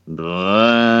This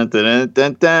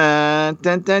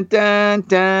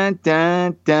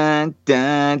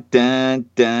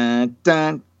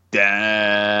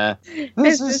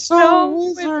is so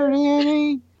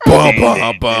wizardy. Live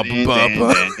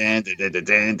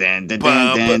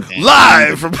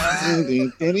from I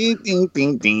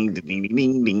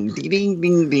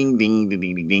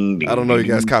don't know you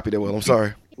guys copied it well. I'm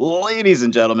sorry. Ladies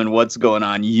and gentlemen, what's going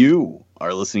on? You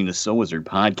are listening to So Wizard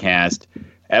Podcast,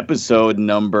 episode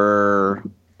number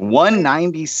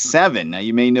 197. Now,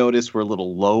 you may notice we're a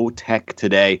little low tech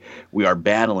today. We are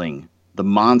battling the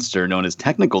monster known as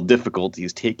technical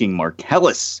difficulties, taking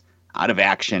Marcellus out of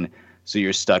action. So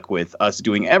you're stuck with us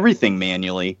doing everything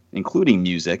manually, including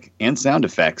music and sound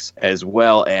effects, as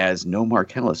well as no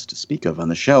Marcellus to speak of on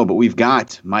the show. But we've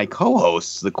got my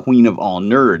co-hosts, the queen of all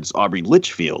nerds, Aubrey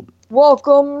Litchfield.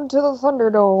 Welcome to the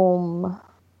Thunderdome.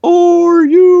 Are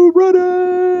you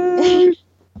ready?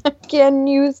 Can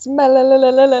you smell?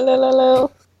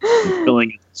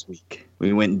 Feeling it this week.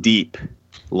 We went deep,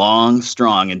 long,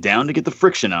 strong, and down to get the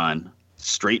friction on.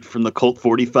 Straight from the Cult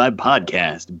 45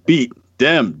 podcast. Beat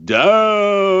them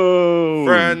down.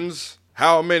 Friends,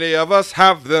 how many of us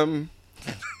have them?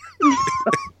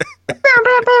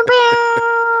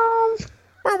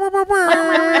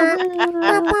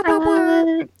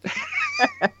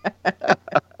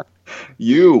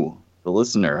 You, the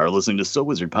listener, are listening to So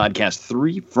Wizard Podcast.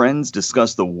 Three friends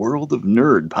discuss the world of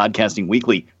nerd, podcasting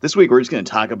weekly. This week, we're just going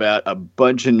to talk about a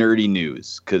bunch of nerdy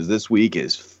news, because this week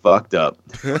is fucked up.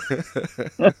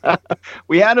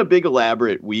 We had a big,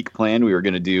 elaborate week planned. We were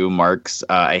going to do Mark's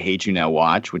I Hate You Now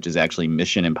Watch, which is actually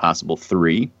Mission Impossible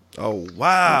 3. Oh,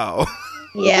 wow.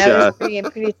 Yeah, it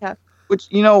was pretty tough. Which,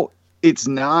 you know, it's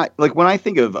not, like, when I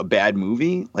think of a bad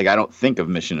movie, like, I don't think of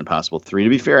Mission Impossible 3.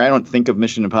 To be fair, I don't think of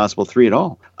Mission Impossible 3 at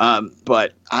all.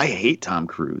 But I hate Tom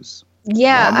Cruise.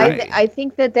 Yeah, Right. I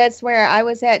think that's where I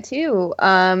was at too.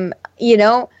 You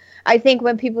know, I think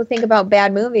when people think about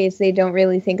bad movies, they don't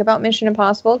really think about Mission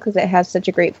Impossible because it has such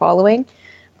a great following.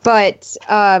 But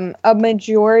a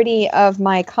majority of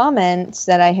my comments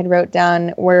that I had wrote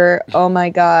down were, "Oh my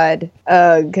God,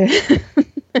 ugh."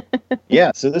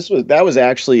 Yeah, so that was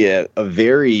actually a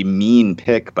very mean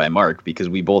pick by Mark, because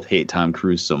we both hate Tom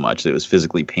Cruise so much that it was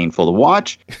physically painful to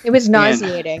watch. It was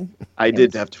nauseating. I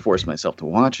did have to force myself to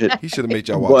watch it. He should have made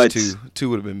y'all watch 2. 2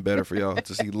 would have been better for y'all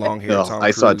to see long hair. No, Tom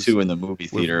I saw Cruise 2 in the movie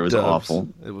theater. It was with doves. awful.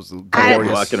 It was I was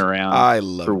glorious. walking around I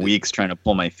loved for it. weeks trying to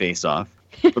pull my face off.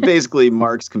 But basically,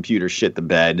 Mark's computer shit the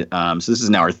bed. So this is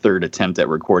now our third attempt at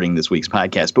recording this week's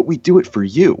podcast. But we do it for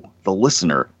you, the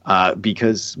listener,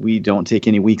 because we don't take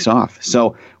any weeks off.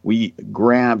 So we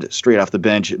grabbed straight off the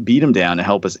bench, Beat him down to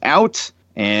help us out.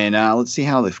 And let's see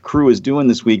how the crew is doing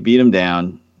this week. Beat him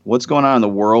down. What's going on in the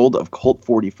world of Cult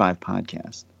 45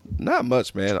 podcast? Not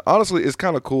much, man. Honestly, it's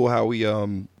kind of cool how we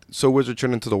So Wizard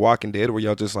turned into The Walking Dead, where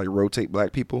y'all just like rotate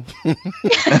black people.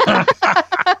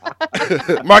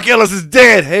 Mark Ellis is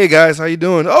dead. Hey guys, how you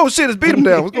doing? Oh shit, it's Beat him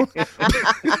down. What's going on?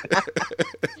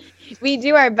 We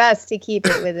do our best to keep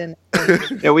it within.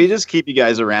 Yeah, we just keep you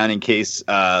guys around in case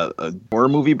a horror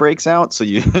movie breaks out. So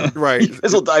you, Right. you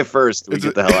guys will die first. We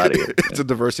get the hell out of here. It's a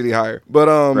diversity hire. But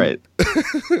Right.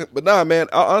 but nah, man.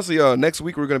 Honestly, next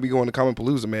week we're gonna be going to Common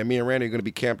Palooza, man. Me and Randy are gonna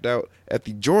be camped out at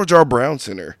the George R. Brown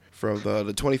Center from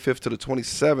the 25th to the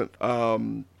 27th.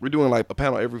 We're doing like a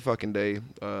panel every fucking day.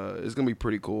 It's gonna be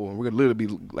pretty cool. We're gonna literally be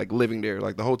like living there.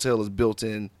 Like the hotel is built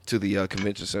in to the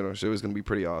convention center, so it's gonna be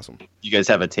pretty awesome. You guys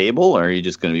have a table, or are you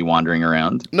just going to be wandering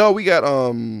around? No, we got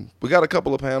a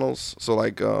couple of panels. So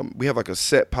like we have like a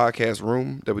set podcast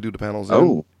room that we do the panels in.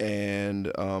 Oh.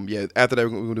 And yeah, after that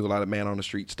we're gonna do a lot of man on the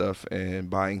street stuff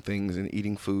and buying things and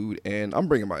eating food. And I'm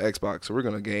bringing my Xbox, so we're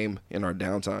gonna game in our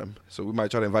downtime. So we might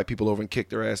try to invite people over and kick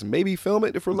their ass and maybe film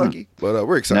it if we're lucky. But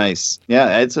we're excited. Nice.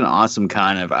 Yeah, it's an awesome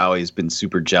con. I've always been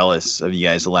super jealous of you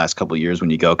guys the last couple of years when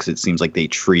you go, because it seems like they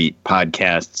treat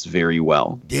podcasts very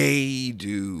well. They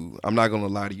do. I'm not gonna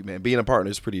lie to you, man. Being a partner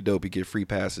is pretty dope. You get free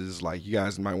passes. Like you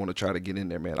guys might want to try to get in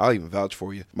there, man. I'll even vouch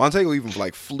for you. Montego even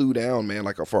like flew down, man.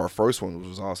 Like for our first one, which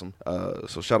was awesome.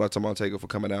 So shout out to Montego for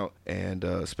coming out and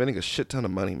spending a shit ton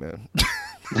of money, man.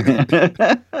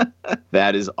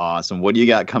 That is awesome. What do you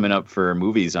got coming up for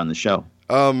movies on the show?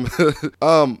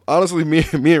 Honestly, me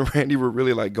and Randy were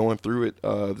really like going through it.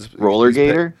 Roller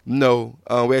Gator? No,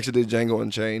 we actually did Django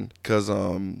Unchained because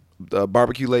the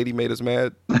barbecue lady made us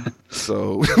mad,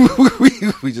 so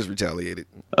we just retaliated.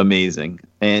 Amazing.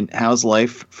 And how's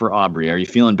life for Aubrey? Are you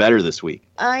feeling better this week?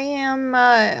 I am.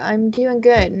 I'm doing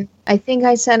good. I think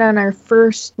I said on our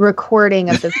first recording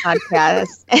of the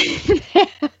podcast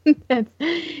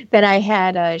that I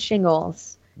had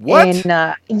shingles. What?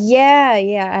 And yeah,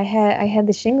 I had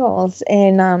the shingles,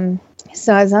 and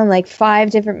so I was on like 5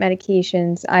 different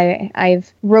medications.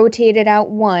 I've rotated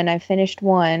out one. I finished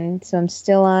one, so I'm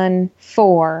still on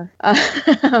 4.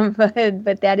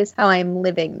 But that is how I'm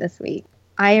living this week.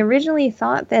 I originally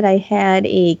thought that I had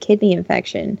a kidney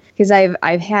infection because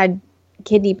I've had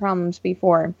kidney problems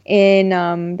before,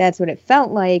 and that's what it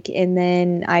felt like. And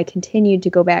then I continued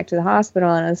to go back to the hospital,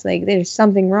 and I was like, there's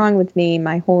something wrong with me.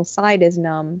 My whole side is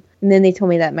numb. And then they told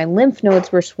me that my lymph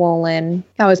nodes were swollen.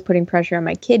 I was putting pressure on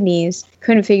my kidneys.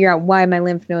 Couldn't figure out why my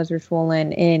lymph nodes were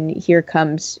swollen, and here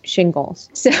comes shingles.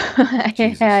 So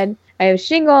I have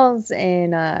shingles,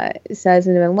 and so I was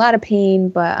in a lot of pain,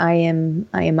 but I am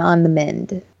on the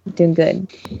mend. Doing good.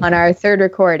 On our 3rd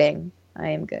recording, I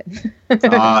am good.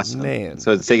 Awesome. Man.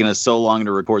 So it's taken us so long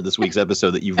to record this week's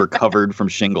episode that you've recovered from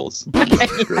shingles.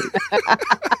 That's great.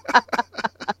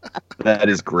 That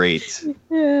is great.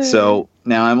 So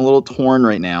now I'm a little torn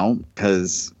right now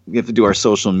because we have to do our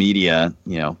social media,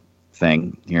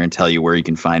 thing here and tell you where you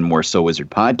can find more So Wizard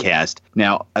podcast.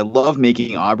 Now, I love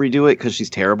making Aubrey do it because she's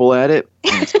terrible at it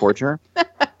and it's torture. But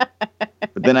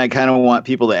then I kind of want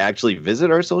people to actually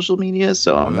visit our social media,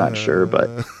 so I'm not sure. But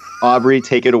Aubrey,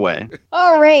 take it away.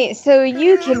 All right, so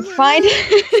you can find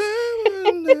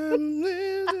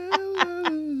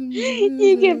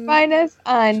you can find us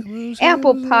on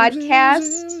Apple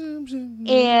Podcasts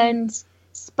and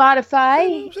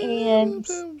Spotify and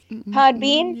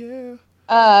Podbean,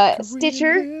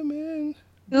 Stitcher,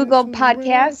 Google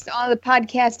Podcasts, all the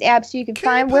podcast apps you can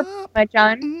find. We're pretty much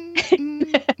on.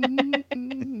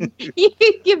 You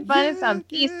can find us on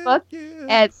Facebook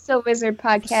at So Wizard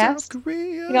Podcast.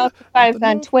 You can also find us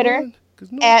on Twitter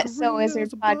at So Wizard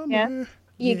Podcast.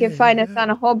 You can find us on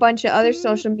a whole bunch of other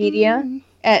social media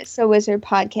at So Wizard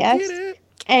Podcast.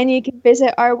 And you can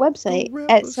visit our website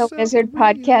at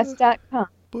SoWizardPodcast.com.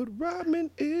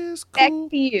 Back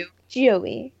to you,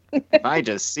 Joey. If I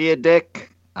just see a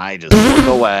dick, I just look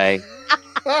away.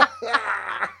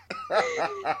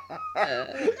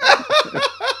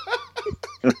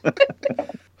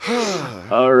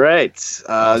 All right.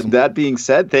 Awesome. That being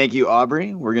said, thank you,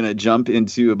 Aubrey. We're going to jump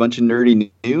into a bunch of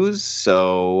nerdy news.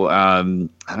 So I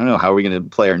don't know. How are we going to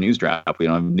play our news drop? We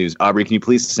don't have news. Aubrey, can you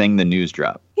please sing the news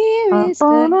drop? Here is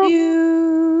the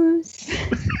news.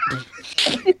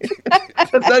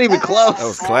 That's not even close. That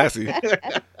was classy.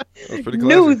 That was pretty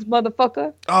classy. News,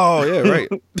 motherfucker. Oh, yeah, right.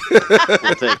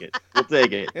 We'll take it. We'll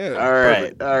take it. Yeah, all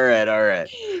right. perfect. All right. All right.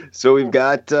 So we've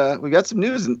got some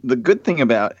news. And the good thing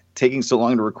about taking so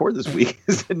long to record this week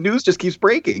is the news just keeps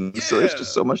breaking. So there's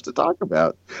just so much to talk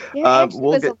about. There actually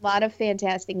was a lot of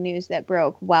fantastic news that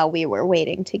broke while we were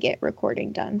waiting to get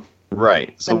recording done.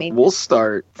 Right. So we'll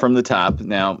start from the top.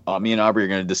 Now, me and Aubrey are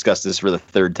going to discuss this for the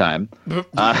 3rd time.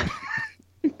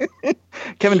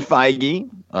 Kevin Feige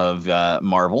of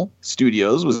Marvel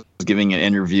Studios was giving an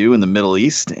interview in the Middle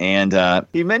East, and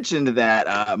he mentioned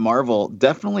that Marvel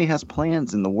definitely has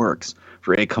plans in the works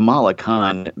for a Kamala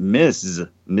Khan Ms.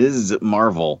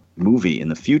 Marvel movie in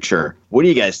the future. What do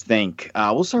you guys think?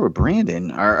 We'll start with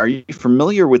Brandon. Are you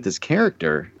familiar with this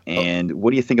character, and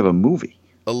what do you think of a movie?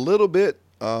 A little bit.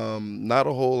 Not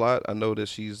a whole lot. I know that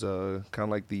she's kind of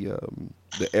like the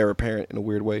heir apparent in a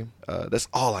weird way. That's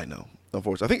all I know.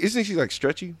 Unfortunately, isn't she like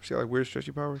stretchy? She got like weird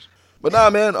stretchy powers. But nah,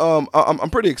 man, I'm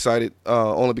pretty excited.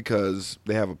 Only because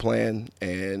they have a plan,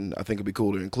 and I think it'd be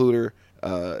cool to include her.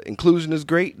 Inclusion is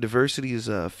great. Diversity is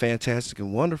fantastic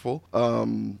and wonderful.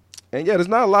 And yeah, there's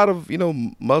not a lot of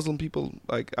Muslim people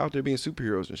like out there being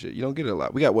superheroes and shit. You don't get it a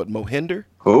lot. We got Mohinder.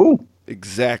 Who?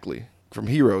 Exactly, from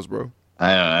Heroes, bro.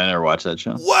 I never watched that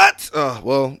show. What?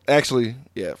 Well, actually,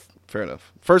 yeah, fair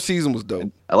enough. First season was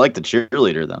dope. I like the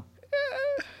cheerleader though.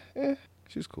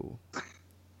 She's cool.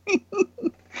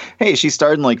 Hey, she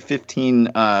starred in like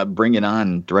 15 Bring It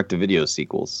On direct-to-video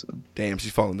sequels. Damn,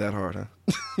 she's falling that hard, huh?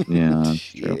 Yeah, that's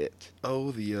Shit. true.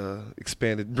 Oh, the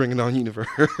expanded Bring It On universe.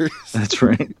 That's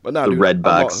right. But nah, The dude,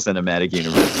 Redbox cinematic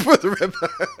universe.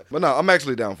 But no, I'm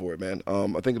actually down for it, man. I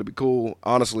think it'll be cool.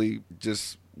 Honestly,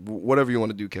 just whatever you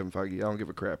want to do, Kevin Feige. I don't give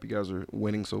a crap. You guys are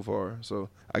winning so far, so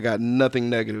I got nothing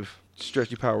negative.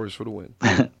 Stretch your powers for the win.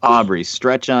 Aubrey,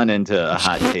 stretch on into a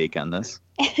hot take on this.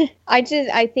 I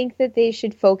think that they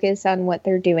should focus on what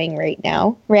they're doing right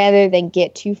now rather than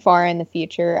get too far in the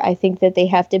future. I think that they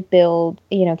have to build,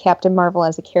 Captain Marvel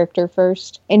as a character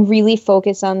first and really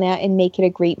focus on that and make it a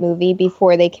great movie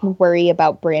before they can worry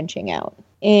about branching out.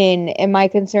 And my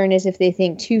concern is if they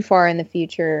think too far in the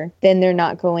future, then they're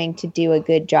not going to do a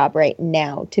good job right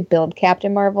now to build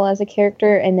Captain Marvel as a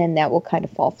character, and then that will kind of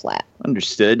fall flat.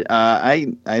 Understood. I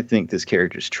think this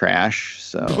character's trash,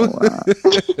 so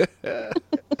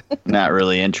not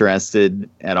really interested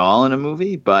at all in a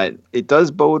movie, but it does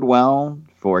bode well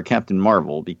for Captain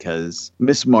Marvel because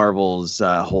Miss Marvel's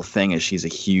whole thing is she's a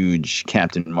huge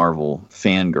Captain Marvel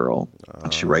fangirl.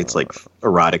 She writes like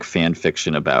erotic fan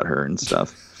fiction about her and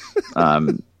stuff.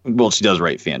 Well, she does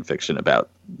write fan fiction about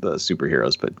the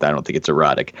superheroes, but I don't think it's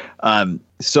erotic.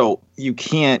 So you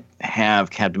can't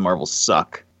have Captain Marvel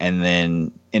suck and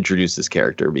then introduce this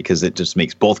character because it just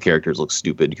makes both characters look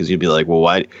stupid because you'd be like, well,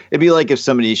 why? It'd be like if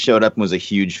somebody showed up and was a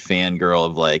huge fangirl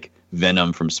of like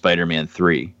Venom from Spider-Man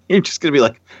 3. You're just going to be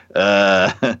like,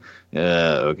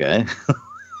 okay.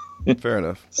 Fair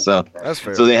enough. So that's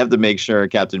fair. So they have to make sure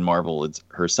Captain Marvel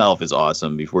herself is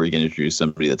awesome before you can introduce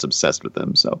somebody that's obsessed with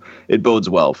them. So it bodes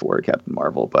well for Captain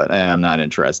Marvel, but I'm not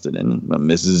interested in a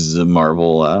Mrs.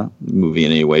 Marvel movie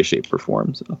in any way, shape, or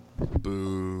form. So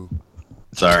boo.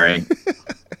 Sorry.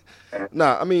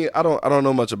 Nah, I mean, I don't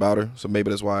know much about her, so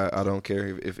maybe that's why I don't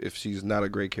care. If she's not a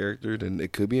great character, then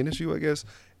it could be an issue, I guess.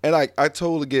 And I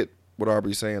totally get what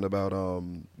Aubrey's saying about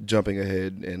jumping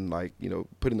ahead and like, you know,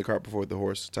 putting the cart before the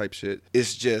horse type shit.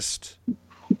 It's just,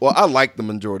 well, I like the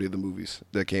majority of the movies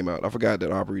that came out. I forgot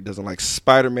that Aubrey doesn't like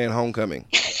Spider-Man: Homecoming.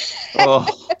 Oh.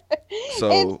 So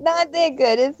it's not that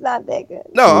good. It's not that good.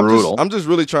 No, I'm just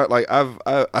really trying. Like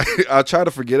I try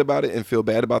to forget about it and feel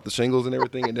bad about the shingles and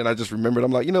everything, and then I just remembered.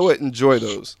 I'm like, you know what? Enjoy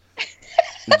those.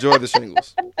 Enjoy the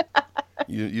shingles.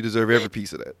 You deserve every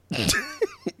piece of that.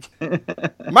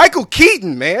 Michael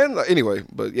Keaton, man. Anyway,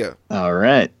 but yeah. All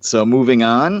right. So moving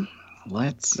on,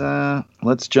 let's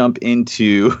jump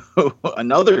into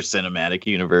another cinematic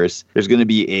universe. There's going to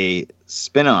be a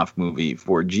spin-off movie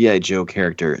for G.I. Joe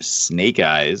character Snake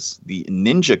Eyes, the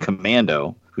Ninja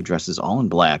Commando, who dresses all in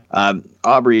black.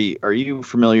 Aubrey, are you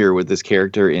familiar with this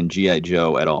character in G.I.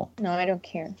 Joe at all? No, I don't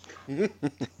care.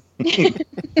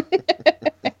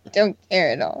 Don't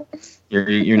care at all.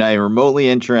 You're not remotely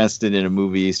interested in a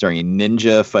movie starring a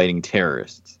ninja fighting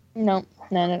terrorists? No,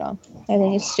 none at all. I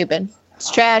think it's stupid. It's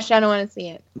trash. I don't want to see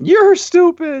it. You're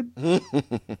stupid.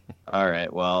 All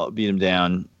right. Well, beat him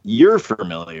down. You're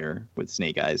familiar with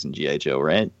Snake Eyes and G.I. Joe,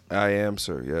 right? I am,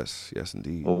 sir. Yes. Yes,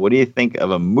 indeed. Well, what do you think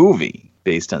of a movie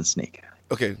based on Snake Eyes?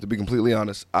 Okay, to be completely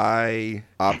honest, I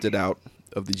opted out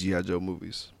of the G.I. Joe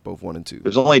movies, both 1 and 2.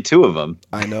 There's only 2 of them.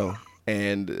 I know.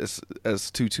 And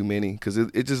it's too many because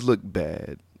it just looked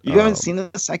bad. You haven't seen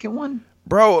the second one?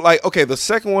 Bro, like, okay, the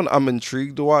second one I'm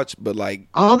intrigued to watch, but like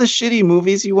all the shitty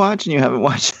movies you watch and you haven't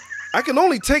watched. I can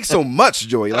only take so much,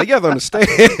 Joey. Like, you have to understand.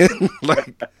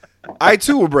 Like, I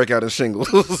too will break out in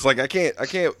shingles. Like, I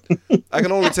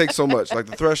can only take so much. Like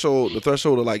the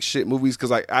threshold of like shit movies, because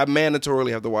like I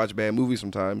mandatorily have to watch bad movies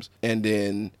sometimes. And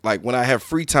then like when I have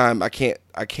free time, I can't.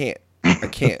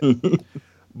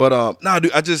 But no,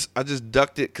 dude, I just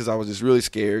ducked it because I was just really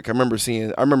scared. I remember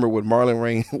with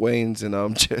Marlon Wayans and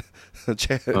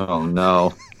oh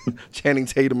no, Channing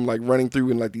Tatum like running through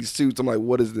in like these suits. I'm like,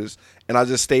 what is this? And I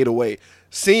just stayed away.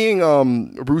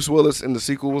 Seeing Bruce Willis in the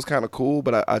sequel was kind of cool,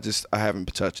 but I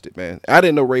haven't touched it, man. I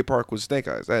didn't know Ray Park was Snake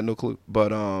Eyes. I had no clue.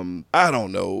 But I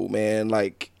don't know, man.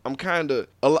 Like I'm kind of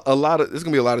a lot of there's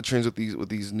gonna be a lot of trends with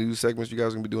these news segments you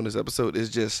guys are gonna be doing this episode. Is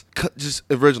just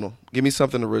original. Give me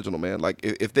something original, man. Like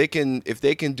if they can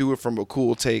do it from a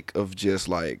cool take of just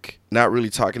like not really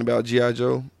talking about G.I.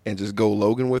 Joe and just go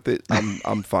Logan with it,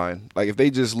 I'm fine. Like if they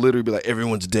just literally be like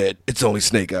everyone's dead, it's only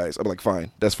Snake Eyes, I'm like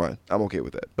fine, that's fine. I'm okay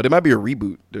with that. But it might be a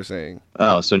reboot. They're saying.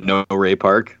 Oh, so no Ray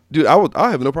Park, dude.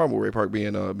 I have no problem with Ray Park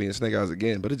being Snake Eyes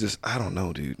again. But it just I don't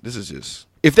know, dude. This is just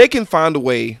if they can find a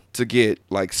way to get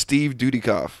like Steve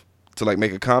Dudikoff to like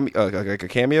make a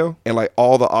cameo and like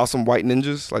all the awesome white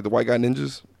ninjas, like the white guy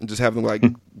ninjas, and just have them like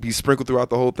be sprinkled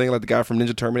throughout the whole thing, like the guy from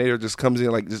Ninja Terminator just comes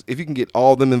in, like just if you can get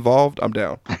all of them involved, I'm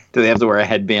down. Do they have to wear a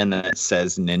headband that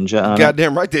says ninja on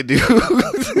Goddamn right they do.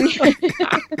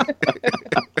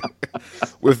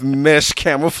 With mesh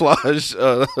camouflage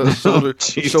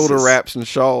shoulder wraps and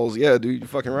shawls. Yeah, dude, you're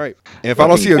fucking right. And if I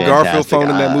don't see a Garfield phone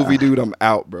in that movie, dude, I'm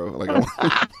out, bro. Like,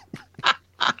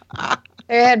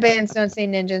 their headbands don't say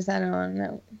ninjas. I don't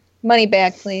know. Money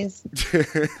back, please.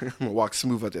 I'm gonna walk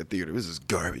smooth out that theater. This is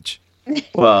garbage.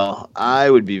 Well, I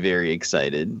would be very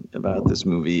excited about this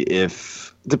movie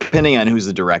if, depending on who's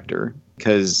the director,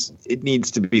 because it needs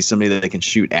to be somebody that can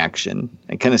shoot action.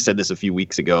 I kind of said this a few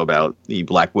weeks ago about the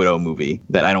Black Widow movie,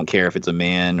 that I don't care if it's a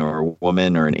man or a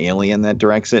woman or an alien that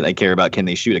directs it. I care about, can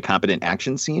they shoot a competent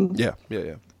action scene? Yeah.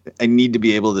 I need to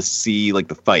be able to see like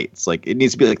the fights. Like it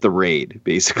needs to be like The Raid,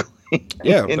 basically.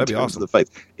 Yeah, in that'd be terms awesome. of the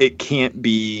fights. It can't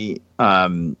be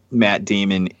Matt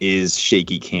Damon is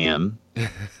shaky cam.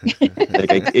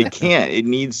 It can't. It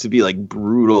needs to be like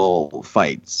brutal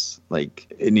fights. Like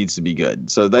it needs to be good.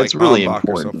 So that's like really Anbach or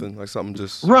important. something, like something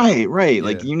just Right.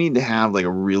 Like Yeah. you need to have like a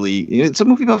really. It's a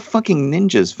movie about fucking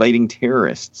ninjas fighting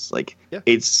terrorists. Like Yeah.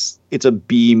 it's a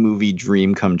B movie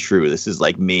dream come true. This is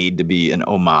like made to be an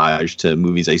homage to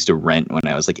movies I used to rent when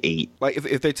I was like 8. like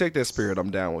if they take that spirit, I'm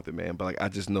down with it, man. But like I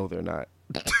just know they're not.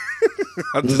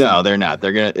 No, they're not.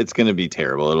 It's gonna be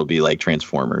terrible. It'll be like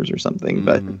Transformers or something.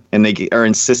 But Mhm. and they are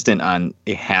insistent on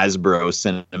a Hasbro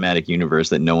cinematic universe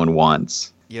that no one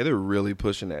wants. Yeah, they're really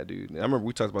pushing that, dude. I remember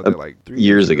we talked about that like 3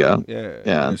 years ago. Yeah,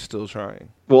 Yeah. they're still trying.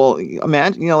 Well,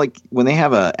 imagine like when they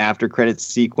have a after credits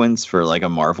sequence for like a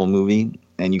Marvel movie,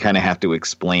 and you kind of have to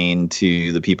explain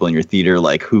to the people in your theater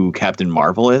like who Captain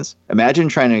Marvel is. Imagine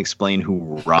trying to explain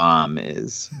who Rom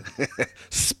is.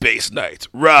 Space Knights,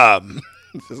 Rob.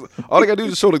 All they gotta do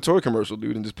is just show the toy commercial,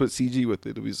 dude, and just put CG with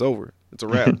it. It'll be over. It's a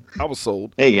wrap. I was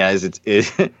sold. Hey guys, it's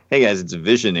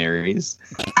Visionaries.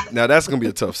 Now that's gonna be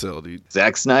a tough sell, dude.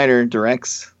 Zack Snyder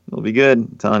directs. It'll be good.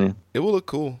 I'm telling you. It will look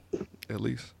cool, at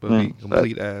least, but Yeah, be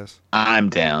complete ass. I'm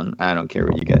down. I don't care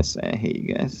what you guys say. I hate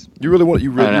you guys. You're know.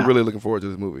 really looking forward to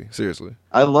this movie. Seriously.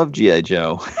 I love G.I.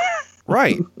 Joe.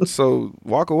 Right. So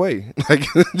walk away. Like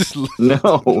just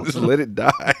No. just let it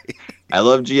die. I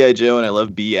love G.I. Joe and I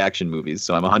love B action movies,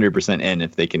 so I'm 100% in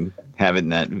if they can have it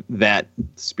in that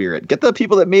spirit. Get the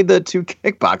people that made the 2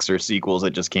 Kickboxer sequels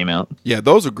that just came out. Yeah,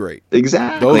 those are great.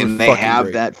 Exactly. Those are And they fucking have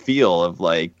great. that feel of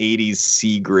like 80s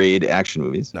C grade action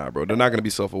movies. Nah, bro, they're not gonna be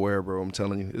self-aware, bro. I'm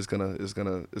telling you, it's gonna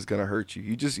hurt you.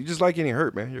 You just like getting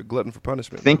hurt, man. You're a glutton for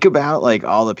punishment. Think about like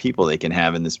all the people they can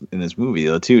have in this movie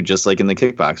though too, just like in the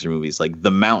Kickboxer movies, like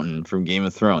The Mountain from Game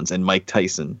of Thrones and Mike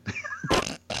Tyson.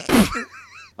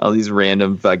 All these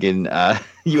random fucking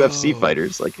UFC Oh,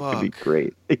 fighters. Like it could be fuck.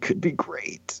 great. It could be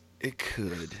great. It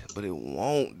could, but it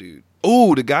won't, dude.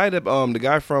 Oh, the guy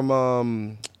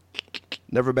from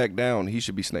Never Back Down. He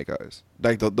should be Snake Eyes,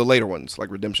 like the later ones, like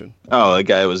Redemption. Oh, the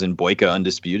guy was in Boyka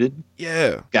Undisputed.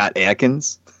 Yeah, Got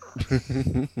Atkins.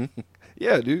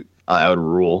 yeah, dude. I would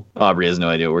rule. Aubrey has no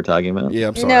idea what we're talking about. Yeah,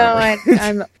 I'm sorry. No,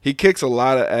 I'm. He kicks a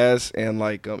lot of ass, and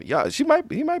like, yeah, he might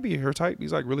be her type.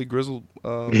 He's like really grizzled.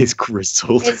 He's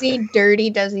grizzled. Is he dirty?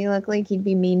 Does he look like he'd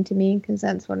be mean to me? Because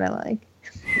that's what I like.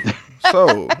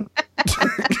 So,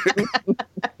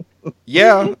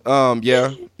 yeah,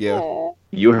 yeah.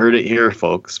 You heard it here,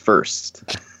 folks.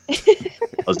 First,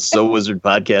 a So Wizard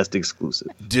podcast exclusive.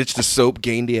 Ditch the soap,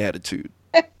 gain the attitude.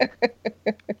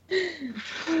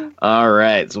 All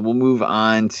right, so we'll move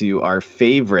on to our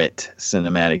favorite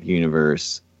cinematic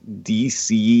universe,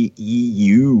 DCEU.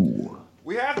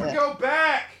 We have to go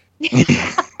back.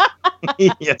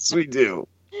 Yes, we do.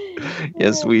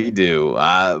 Yes, we do.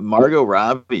 Margot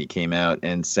Robbie came out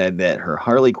and said that her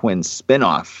Harley Quinn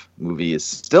spinoff movie is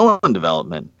still in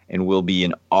development and will be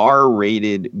an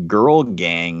R-rated girl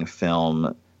gang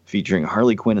film featuring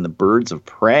Harley Quinn and the Birds of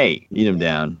Prey. Eat them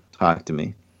down. Talk to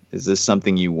me. Is this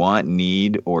something you want,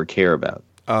 need, or care about?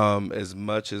 As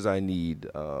much as I need.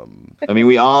 I mean,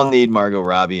 we all need Margot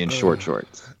Robbie in short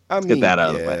shorts. Let's get that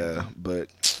out of the way.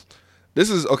 But this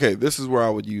is okay. This is where I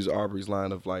would use Aubrey's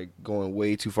line of like going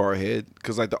way too far ahead,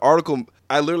 because like the article,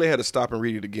 I literally had to stop and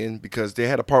read it again because they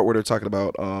had a part where they're talking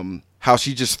about how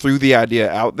she just threw the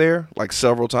idea out there like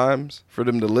several times for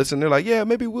them to listen. They're like, yeah,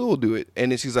 maybe we'll do it,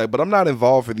 and then she's like, but I'm not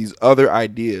involved for these other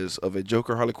ideas of a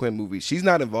Joker Harley Quinn movie. She's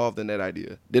not involved in that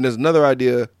idea. Then there's another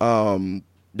idea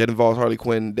that involves Harley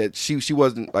Quinn that she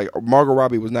wasn't like, Margot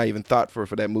Robbie was not even thought for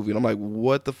that movie. And I'm like,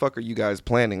 what the fuck are you guys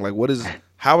planning? Like,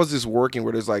 how is this working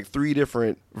where there's like 3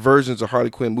 different versions of Harley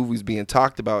Quinn movies being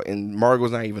talked about and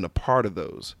Margot's not even a part of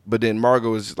those? But then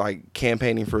Margot is like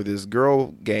campaigning for this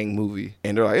girl gang movie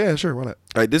and they're like, yeah, sure, why not?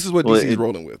 Like, this is what DC's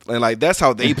rolling with. And like, that's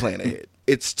how they plan ahead.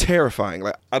 It's terrifying.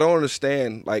 Like, I don't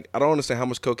understand how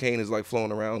much cocaine is like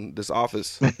flowing around this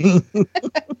office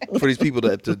for these people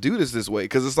to do this way.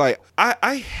 Cause it's like,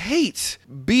 I hate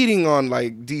beating on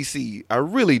like DC. I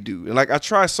really do. And like, I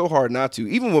try so hard not to.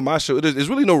 Even with my show, there's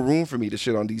really no room for me to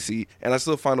shit on DC. And I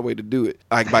still find a way to do it,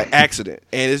 like by accident.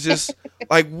 And it's just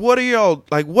like, what are y'all,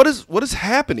 like, what is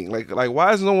happening? Like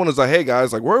why is no one is like, hey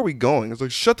guys, like, where are we going? It's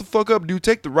like, shut the fuck up, dude.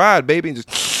 Take the ride, baby. And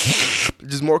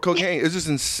just more cocaine. It's just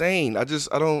insane. I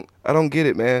don't get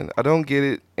it, man. I don't get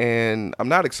it. And I'm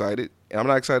not excited. I'm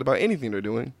not excited about anything they're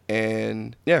doing.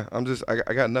 And yeah,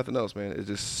 I got nothing else, man. It's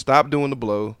just stop doing the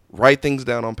blow. Write things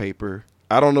down on paper.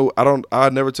 I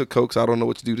never took coke, so I don't know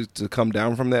what to do to come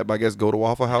down from that. But I guess go to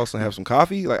Waffle House and have some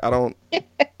coffee. Like, I don't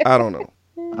know.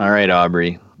 All right,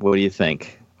 Aubrey, what do you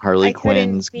think? Harley I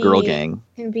couldn't Quinn's Girl Gang.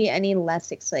 Couldn't be any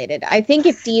less excited. I think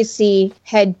if DC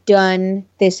had done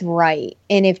this right,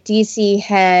 and if DC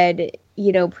had,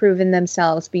 proven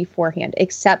themselves beforehand,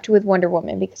 except with Wonder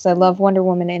Woman, because I love Wonder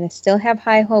Woman and I still have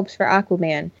high hopes for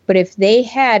Aquaman. But if they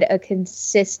had a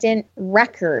consistent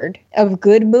record of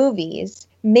good movies,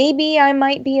 maybe I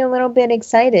might be a little bit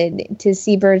excited to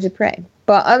see Birds of Prey.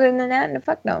 But other than that, no,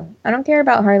 fuck no. I don't care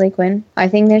about Harley Quinn. I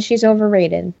think that she's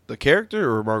overrated. The character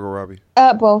or Margot Robbie?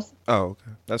 Both. Oh,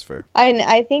 okay. That's fair.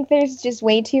 I think there's just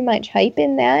way too much hype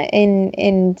in that,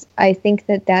 and I think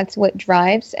that that's what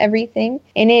drives everything.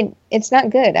 And it's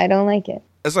not good. I don't like it.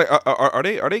 It's like, are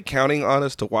they counting on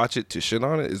us to watch it to shit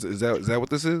on it? Is that what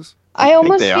this is? I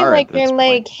almost they feel are like at this they're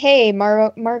like, hey,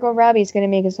 Margot Robbie's going to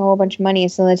make us a whole bunch of money,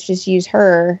 so let's just use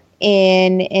her.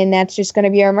 And that's just going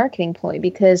to be our marketing ploy,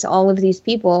 because all of these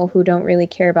people who don't really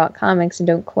care about comics and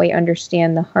don't quite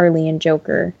understand the Harley and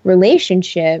Joker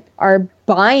relationship are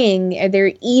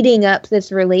they're eating up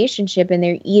this relationship, and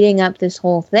they're eating up this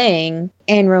whole thing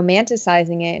and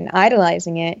romanticizing it and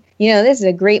idolizing it. This is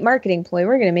a great marketing ploy.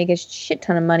 We're going to make a shit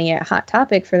ton of money at Hot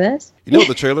Topic for this. You know what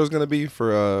the trailer is going to be for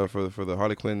the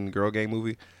Harley Quinn Girl Gang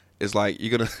movie? It's like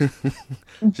you're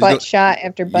gonna shot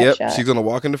after butt shot. She's gonna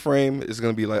walk in the frame. It's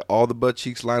gonna be like all the butt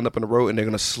cheeks lined up in a row, and they're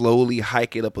gonna slowly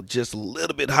hike it up just a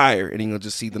little bit higher, and you're gonna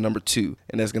just see the number 2,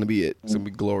 and that's gonna be it. It's gonna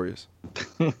be glorious.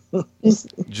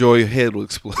 Joy, your head will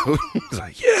explode. It's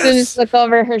like, yes. So just look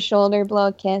over her shoulder, blow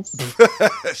a kiss.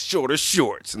 Shorter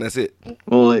shorts, and that's it.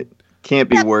 Well, it can't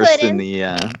be worse than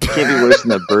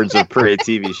the Birds of Prey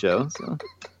TV show. So.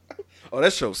 Oh,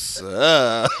 that show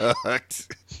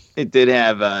sucked. It did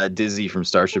have Dizzy from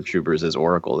Starship Troopers as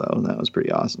Oracle, though. That was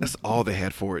pretty awesome. That's all they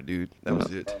had for it, dude. That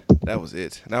was it. That was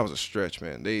it. That was a stretch,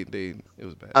 man. It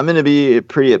was bad. I'm gonna be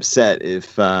pretty upset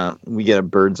if we get a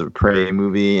Birds of Prey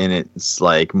movie and it's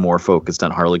like more focused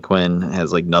on Harley Quinn. It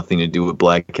has like nothing to do with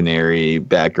Black Canary.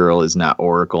 Batgirl is not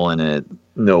Oracle in it.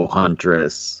 No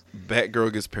Huntress.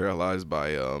 Batgirl gets paralyzed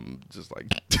by just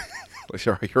like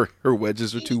her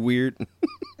wedges are too weird.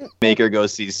 Make her go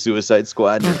see Suicide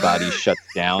Squad and her body shuts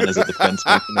down as a defense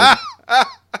mechanism.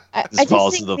 Just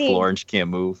falls to the floor and she can't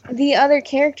move. The other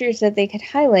characters that they could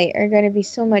highlight are going to be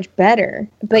so much better,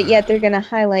 but yet they're going to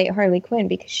highlight Harley Quinn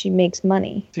because she makes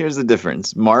money. Here's the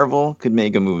difference. Marvel could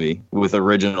make a movie with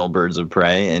original Birds of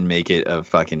Prey and make it a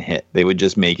fucking hit. They would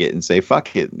just make it and say,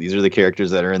 fuck it. These are the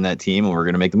characters that are in that team and we're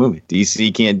going to make the movie.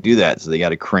 DC can't do that, so they got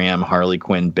to cram Harley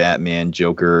Quinn, Batman,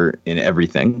 Joker in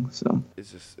everything. So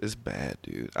it's bad,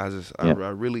 dude. It's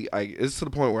to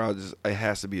the point where it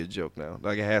has to be a joke now.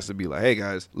 Like, it has to be like, hey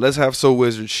guys, let's have Soul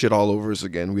Wizard shit all over us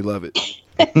again. We love it.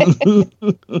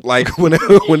 Like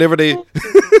whenever they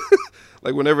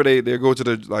go to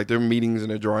their meetings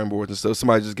and their drawing boards and stuff,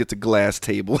 somebody just gets a glass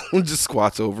table and just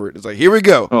squats over it. It's like, here we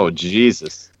go. Oh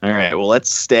Jesus. All right, well,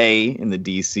 let's stay in the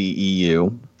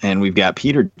DCEU, and we've got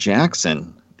Peter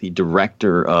Jackson, the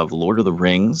director of Lord of the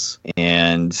Rings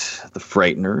and The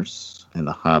Frighteners and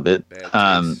The Hobbit.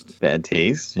 Bad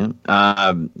Taste. Yeah.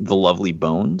 The Lovely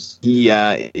Bones. He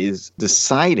is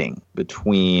deciding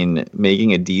between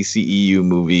making a DCEU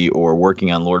movie or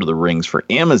working on Lord of the Rings for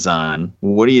Amazon.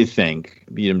 What do you think?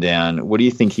 Beat him down. What do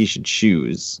you think he should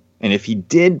choose? And if he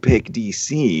did pick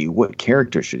DC, what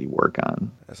character should he work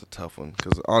on? That's a tough one,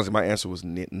 because honestly, my answer was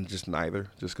just neither.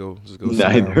 Just go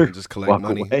neither. Just collect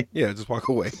money. Away. Yeah, just walk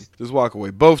away. Just walk away.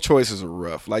 Both choices are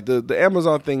rough. Like the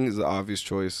Amazon thing is the obvious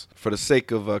choice. For the sake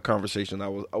of conversation, I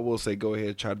will say go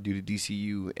ahead, try to do the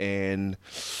DCU, and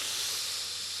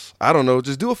I don't know,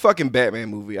 just do a fucking Batman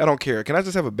movie. I don't care. Can I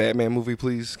just have a Batman movie,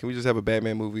 please? Can we just have a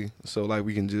Batman movie so like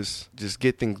we can just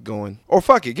get things going? Or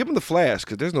fuck it, give him the Flash,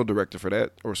 because there's no director for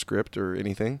that or script or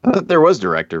anything. There was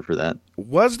director for that.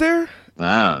 Was there?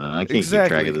 I don't know. I can't keep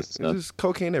track of this stuff. There's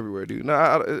cocaine everywhere, dude.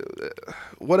 No,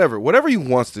 whatever he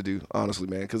wants to do, honestly,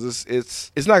 man, because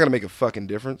it's not gonna make a fucking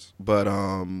difference. But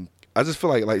I just feel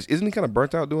like isn't he kind of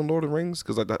burnt out doing Lord of the Rings?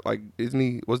 Because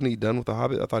wasn't he done with The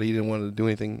Hobbit? I thought he didn't want to do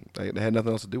anything. That had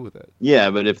nothing else to do with that. Yeah,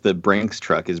 but if the Brinks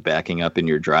truck is backing up in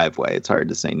your driveway, it's hard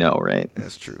to say no, right?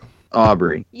 That's true.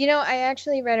 Aubrey. I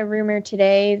actually read a rumor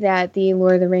today that the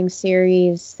Lord of the Rings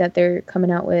series that they're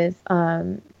coming out with,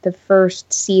 the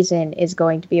first season is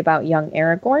going to be about young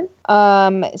Aragorn.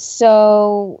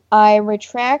 So I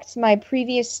retract my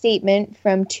previous statement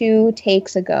from 2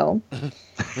 takes ago.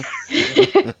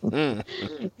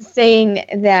 saying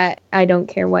that I don't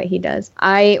care what he does.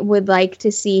 I would like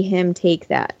to see him take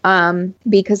that,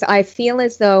 because I feel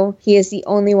as though he is the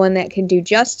only one that can do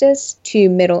justice to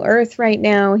Middle Earth right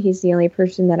now. He's the only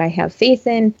person that I have faith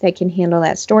in that can handle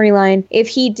that storyline. If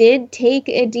he did take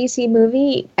a DC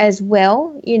movie as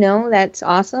well, you know, that's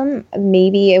awesome.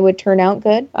 Maybe it would turn out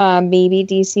good. Maybe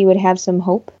DC would have some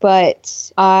hope,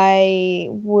 but I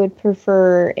would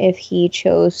prefer if he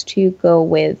chose to go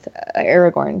with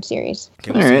Aragorn series.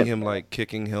 Can we see him like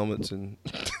kicking helmets and?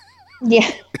 Yeah,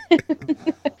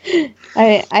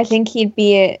 I think he'd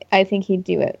be. I think he'd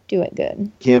do it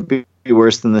good. Can't be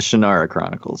worse than the Shannara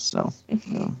Chronicles. So,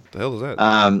 the hell is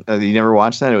that? You never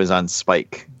watched that? It was on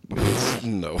Spike.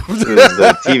 No. It was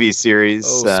the TV series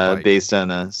Spike. based on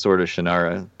a sort of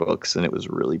Shannara books, and it was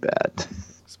really bad.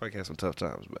 Spike had some tough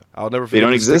times, man. I'll never forget. They don't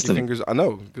the exist Sticky anymore. Fingers. I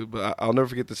know, but I'll never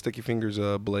forget the Sticky Fingers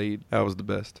blade. That was the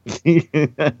best.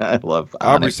 I love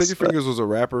Aubrey Onyx, Sticky but- Fingers was a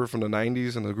rapper from the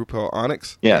 '90s in a group called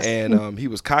Onyx. Yes. and he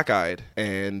was cockeyed,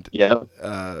 and Yep.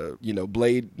 you know,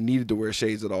 Blade needed to wear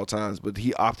shades at all times, but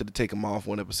he opted to take them off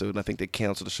one episode, and I think they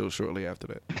canceled the show shortly after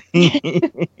that.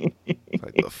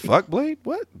 Like, the fuck, Blade?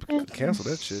 What? Cancel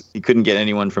that shit. You couldn't get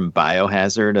anyone from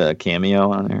Biohazard a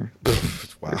cameo on there.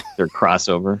 Wow, Their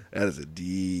crossover that is a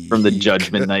deep from the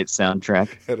Judgment Night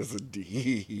soundtrack. That is a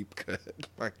deep cut.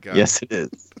 My God. Yes, it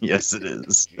is. Yes, it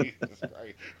is. Jesus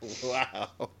Christ.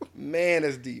 Wow, man,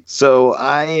 that's deep. So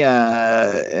I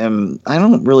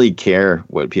don't really care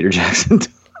what Peter Jackson does.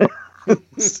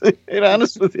 To be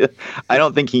honest with you, I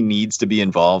don't think he needs to be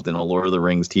involved in a Lord of the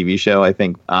Rings TV show. I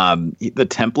think the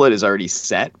template is already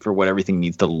set for what everything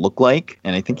needs to look like,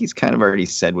 and I think he's kind of already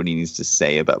said what he needs to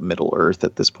say about Middle Earth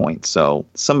at this point. So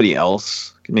somebody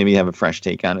else could maybe have a fresh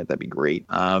take on it. That'd be great.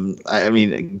 I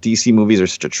mean, DC movies are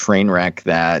such a train wreck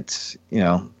that, you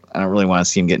know, I don't really want to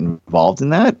see him get involved in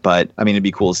that, but I mean, it'd be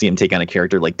cool to see him take on a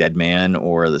character like Dead Man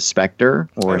or the Spectre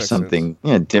or makes something,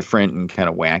 you know, different and kind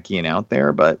of wacky and out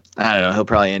there. But I don't know, he'll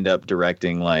probably end up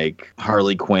directing like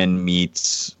Harley Quinn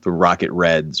meets the Rocket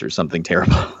Reds or something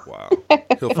terrible. Wow.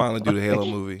 He'll finally do the Halo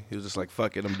movie. He was just like,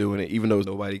 fuck it, I'm doing it, even though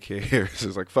nobody cares.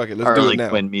 It's like, fuck it, let's do Harley it now.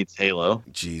 Quinn meets Halo.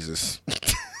 Jesus.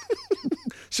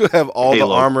 She'll have all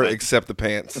Halo the armor Quinn. except the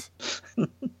pants.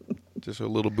 Just her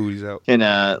little booties out. Can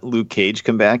Luke Cage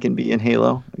come back and be in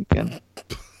Halo again?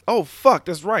 Oh, fuck,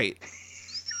 that's right.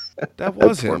 That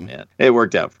was Poor him. man. It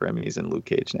worked out for him. He's in Luke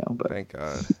Cage now. But Thank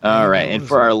God. all right, That and was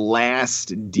for him. our last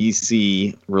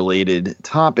DC-related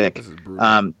topic, This is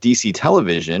brutal. DC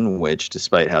Television, which,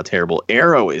 despite how terrible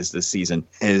Arrow is this season,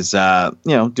 is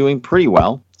doing pretty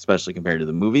well, especially compared to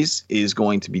the movies, is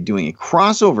going to be doing a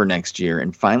crossover next year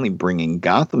and finally bringing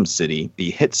Gotham City, the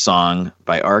hit song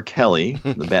by R. Kelly,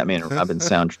 the Batman and Robin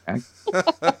soundtrack.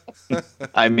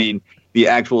 I mean, the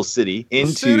actual city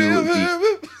into City of the. Heaven,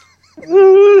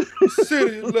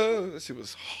 City of Love. That shit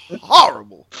was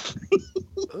horrible.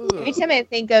 Every time I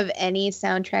think of any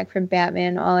soundtrack from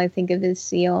Batman, all I think of is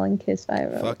Seal and Kiss by a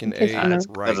Rose. Fucking Kiss A. on the- That's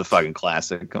right. That's a fucking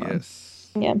classic. Come on.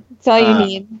 Yes. Yeah, that's all you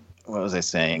need. What was I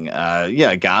saying?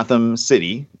 Gotham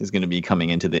City is going to be coming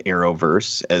into the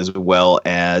Arrowverse, as well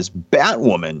as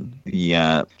Batwoman,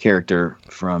 the character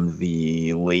from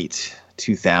the late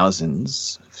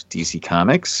 2000s DC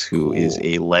Comics, who is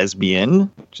a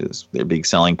lesbian, which is their big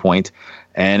selling point,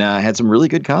 and had some really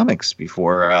good comics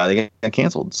before they got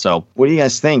canceled. So what do you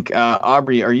guys think?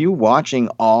 Aubrey, are you watching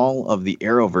all of the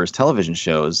Arrowverse television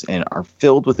shows and are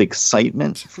filled with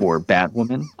excitement for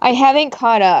Batwoman? I haven't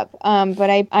caught up, but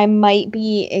I might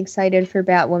be excited for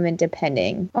Batwoman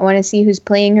depending. I want to see who's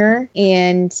playing her,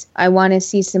 and I want to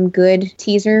see some good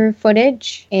teaser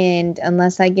footage, and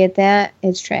unless I get that,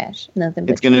 it's trash. Nothing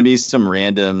but It's going to be some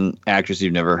random actress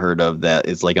you've never heard of that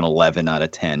is like an 11 out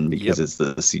of 10 because Yep. it's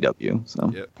the CW. So,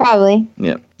 probably.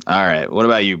 Yep. All right. What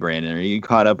about you, Brandon? Are you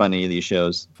caught up on any of these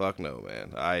shows? Fuck no,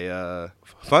 man.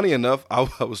 Funny enough, I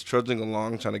was trudging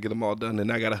along trying to get them all done,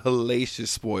 and I got a hellacious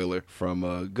spoiler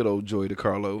from good old Joey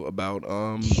DiCarlo about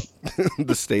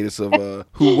the status of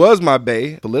who was my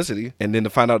bae, Felicity, and then to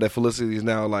find out that Felicity is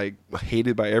now like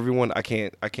hated by everyone. I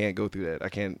can't go through that. I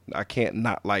can't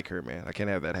not like her, man. I can't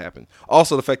have that happen.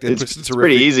 Also, the fact that It's Mr.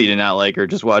 pretty Terrific. easy to not like her.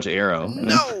 Just watch Arrow.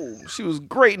 No, she was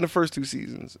great in the first 2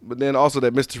 seasons, but then also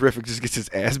that Mr. Terrific just gets his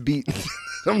ass beat.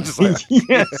 I'm just like,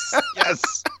 yes.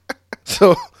 Yes.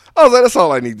 so I was like, that's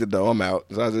all I need to know. I'm out.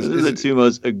 So I was Those just, are the two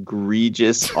most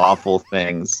egregious, awful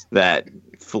things that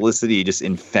Felicity just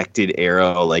infected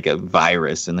Arrow like a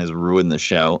virus and has ruined the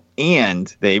show.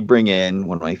 And they bring in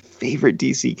one of my favorite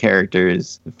DC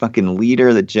characters, the fucking leader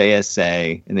of the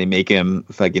JSA, and they make him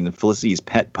fucking Felicity's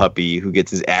pet puppy who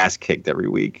gets his ass kicked every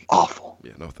week. Awful.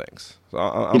 Yeah, no thanks.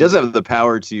 So He does have the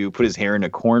power to put his hair into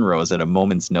cornrows at a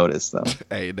moment's notice, though.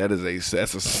 Hey, that's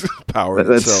a power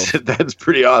in itself. That's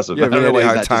pretty awesome. Yeah, I don't know why he's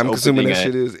how not time just consuming opening that a-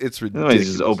 shit is. It's I don't know why ridiculous.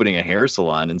 he's just opening a hair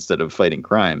salon instead of fighting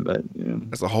crime, but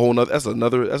That's a whole nother. That's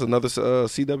another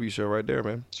CW show right there,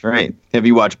 man. that's right. Have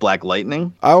you watched Black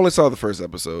Lightning? I only saw the first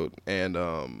episode, and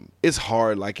it's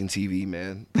hard liking TV,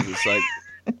 man. It's like.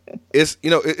 It's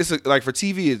like for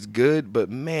TV it's good, but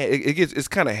man, it's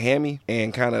kind of hammy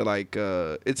and kind of like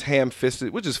it's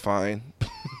ham-fisted, which is fine.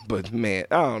 But man,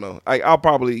 I don't know.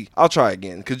 I'll try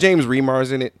again because James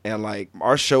Remar's in it, and like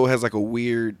our show has like a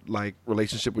weird like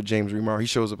relationship with James Remar. He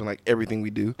shows up in like everything we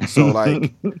do, so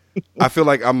like I feel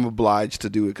like I'm obliged to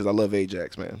do it because I love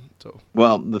Ajax, man. So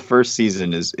Well, the first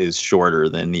season is shorter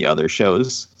than the other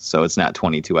shows, so it's not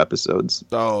 22 episodes.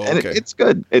 oh And okay. it's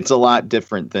good. It's a lot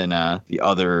different than the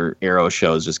other Arrow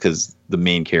shows just because the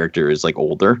main character is like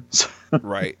older. So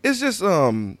Right. It's just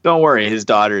don't worry, his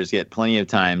daughters get plenty of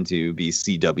time to be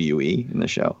CWE in the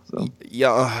show. So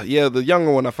yeah, the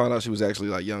younger one I found out she was actually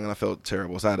like young and I felt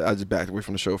terrible. So I just backed away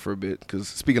from the show for a bit because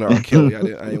speaking of R. Kelly, I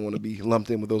didn't want to be lumped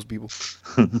in with those people.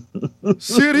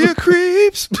 City of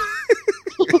Creeps.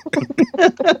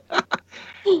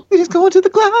 he's going to the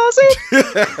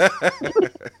closet.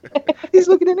 He's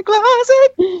looking in the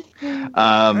closet.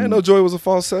 I didn't know Joy was a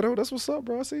falsetto. That's what's up,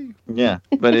 bro. I see you. Yeah,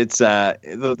 but it's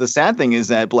the sad thing is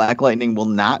that Black Lightning will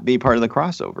not be part of the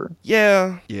crossover.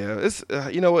 Yeah. It's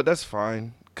you know what? That's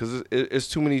fine. Cause it's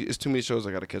too many shows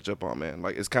I got to catch up on, man.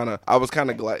 Like I was kind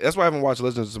of glad. That's why I haven't watched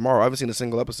Legends of Tomorrow. I haven't seen a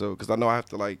single episode because I know I have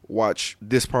to like watch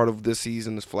this part of this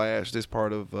season, this Flash, this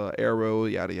part of Arrow,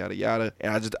 yada yada yada,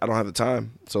 and I don't have the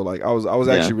time. So like I was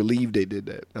actually relieved they did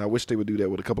that, and I wish they would do that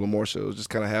with a couple of more shows. Just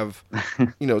kind of have,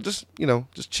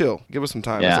 just chill, give us some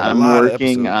time. Yeah, It's a I'm lot of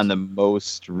working episodes. on the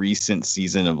most recent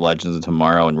season of Legends of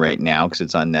Tomorrow, and right now because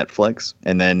it's on Netflix.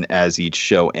 And then as each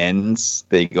show ends,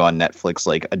 they go on Netflix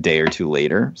like a day or two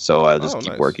later. So I'll just keep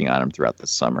nice. working on them throughout the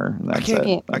summer. And I that's can't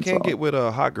it. I That's can't all. get with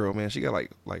a hot girl, man. She got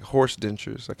like horse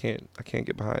dentures. I can't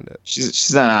get behind that.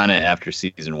 She's not on it after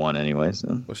season 1 anyway.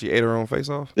 So Well, she ate her own face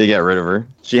off. they got rid of her.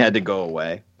 She had to go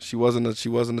away. She wasn't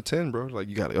a 10, bro. Like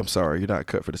I'm sorry, you're not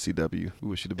cut for the CW. We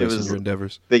wish you the best in was- your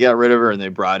endeavors. They got rid of her and they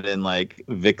brought in like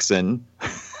Vixen,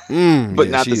 but Yeah,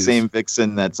 not she the is. same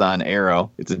Vixen that's on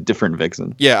Arrow. It's a different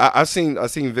Vixen. Yeah, I've seen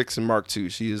Vixen Mark too.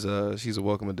 She's a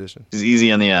welcome addition. She's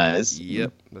easy on the eyes.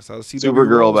 Yep, that's how the CW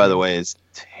Supergirl, rolls, by man. the way, is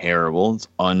terrible. It's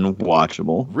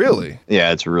unwatchable. Really?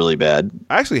 Yeah, it's really bad.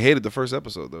 I actually hated the first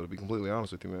episode though. To be completely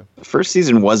honest with you, man. The first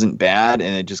season wasn't bad,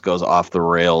 and it just goes off the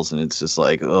rails, and it's just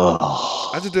like, ugh.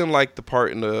 I just didn't like the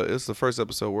part it's the first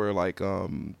episode where like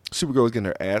Supergirl was getting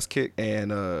her ass kicked,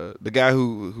 and the guy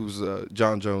who's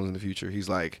John Jones in the future, he's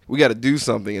like, we got to do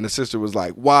something, and the sister was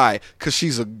like, why? Because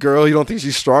she's a girl. You don't think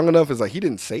she's strong enough? It's like he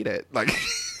didn't say that. Like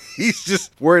he's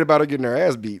just worried about her getting her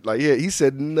ass beat. Like yeah, he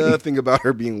said nothing about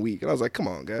her being weak, and I was like, come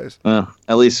on, guys. Well,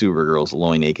 at least Supergirl's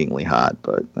loin achingly hot,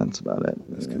 but that's about it.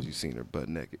 That's because you've seen her butt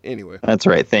naked. Anyway. That's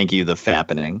right. Thank you, the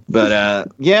fappening. But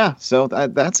yeah, so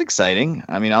that's exciting.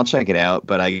 I mean, I'll check it out,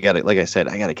 but like I said,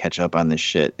 I got to catch up on this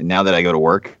shit. And now that I go to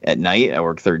work at night, I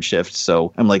work third shift,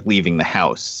 so I'm like leaving the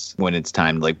house when it's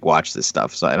time to like watch this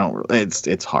stuff. So I don't.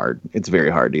 It's hard. It's very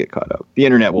hard to get caught up. The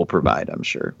internet will provide, I'm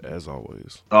sure. As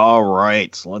always. All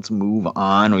right, so let's move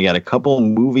on. We got a couple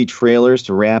movie trailers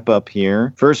to wrap up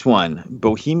here. First one,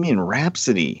 Bohemian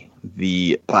Rhapsody,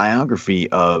 the biography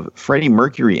of Freddie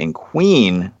Mercury and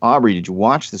Queen. Aubrey, did you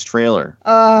watch this trailer?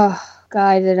 Oh,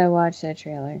 God, did I watch that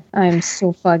trailer? I'm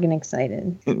so fucking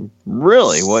excited.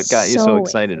 Really? What got you so So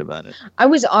excited about it? I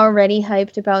was already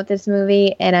hyped about this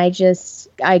movie, and I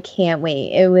can't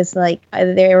wait. It was like,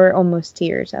 there were almost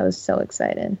tears. I was so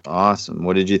excited. Awesome.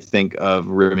 What did you think of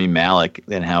Rami Malek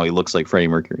and how he looks like Freddie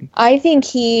Mercury? I think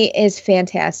he is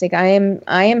fantastic. I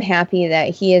am happy that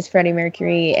he is Freddie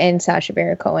Mercury and Sacha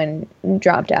Baron Cohen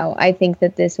dropped out. I think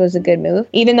that this was a good move.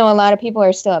 Even though a lot of people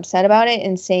are still upset about it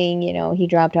and saying, he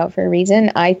dropped out for a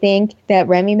reason, I think that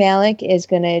Rami Malek is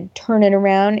going to turn it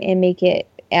around and make it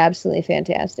absolutely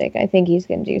fantastic. I think he's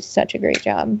going to do such a great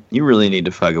job. You really need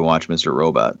to fucking watch Mr.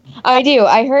 Robot. I do.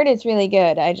 I heard it's really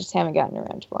good. I just haven't gotten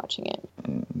around to watching it.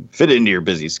 Fit it into your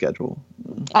busy schedule.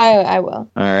 I will.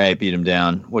 All right, beat him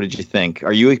down. What did you think?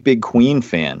 Are you a big Queen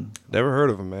fan? Never heard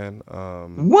of him, man.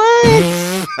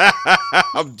 What?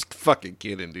 I'm fucking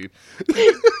kidding, dude.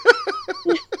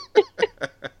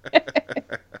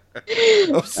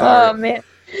 I'm sorry. Oh man.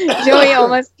 Joey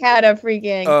almost had a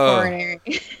freaking coronary.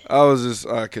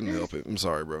 I couldn't help it. I'm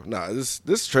sorry, bro. Nah,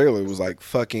 this trailer was like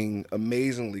fucking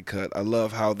amazingly cut. I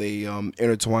love how they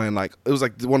intertwine, like it was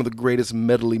like one of the greatest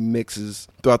medley mixes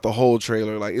throughout the whole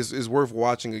trailer. Like it's worth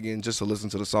watching again just to listen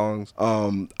to the songs.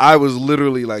 I was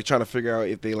literally like trying to figure out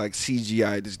if they like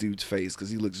CGI this dude's face because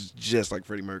he looks just like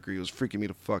Freddie Mercury. It was freaking me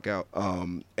the fuck out.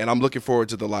 And I'm looking forward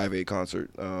to the Live Aid concert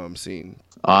scene.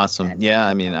 Awesome. Yeah,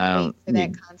 I mean, I don't for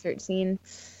that concert scene.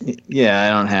 Yeah, I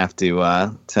don't have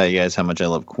to tell you guys how much I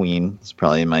love Queen. It's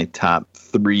probably my top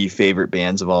 3 favorite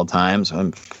bands of all time. So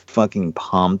I'm fucking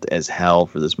pumped as hell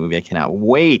for this movie. I cannot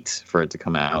wait for it to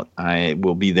come out. I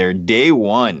will be there day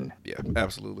 1. Yeah,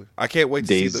 absolutely. I can't wait to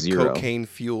Day see the 0.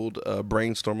 cocaine-fueled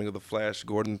brainstorming of the Flash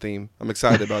Gordon theme. I'm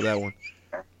excited about that one.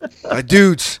 Like,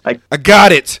 dudes, I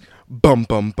got it. Bum,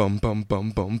 bum, bum, bum, bum,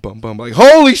 bum, bum, bum. Like,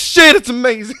 holy shit, it's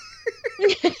amazing.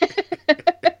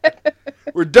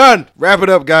 We're done. Wrap it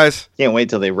up, guys. Can't wait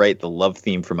till they write the love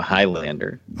theme from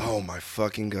Highlander. Oh my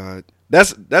fucking god.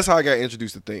 That's how I got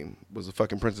introduced to Theme, was the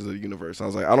fucking Princess of the Universe. I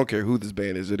was like, I don't care who this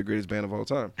band is, they're the greatest band of all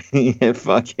time. Yeah,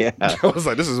 fuck yeah. I was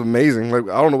like, this is amazing. Like,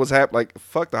 I don't know what's happening. Like,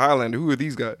 fuck the Highlander. Who are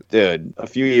these guys? Dude, a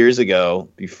few years ago,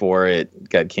 before it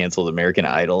got canceled, American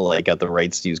Idol got the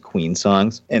rights to use Queen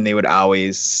songs, and they would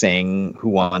always sing "Who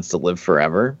Wants to Live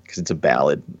Forever" because it's a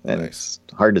ballad, and it's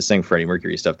hard to sing Freddie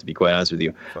Mercury stuff, to be quite honest with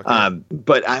you.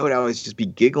 But I would always just be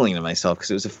giggling to myself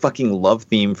because it was a fucking love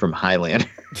theme from Highlander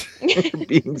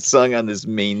being sung on this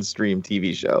mainstream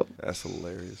TV show. That's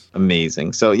hilarious.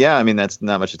 Amazing. So yeah, I mean, that's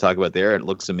not much to talk about there. It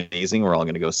looks amazing. We're all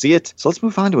going to go see it. So let's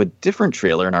move on to a different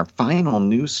trailer and our final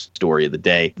news story of the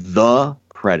day, The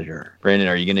Predator. Brandon,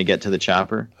 are you going to get to the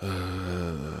chopper?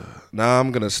 Nah,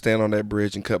 I'm going to stand on that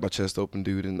bridge and cut my chest open,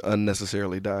 dude, and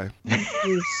unnecessarily die.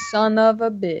 You son of a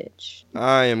bitch.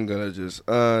 I am going to just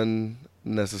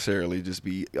unnecessarily just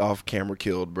be off camera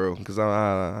killed, bro, because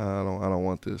I don't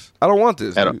want this. I don't want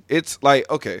this, dude. It's like,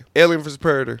 okay, Alien vs.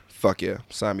 Predator, fuck yeah,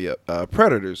 sign me up.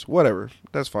 Predators, whatever,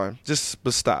 that's fine.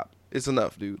 But stop. It's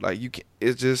enough, dude. Like, you can't.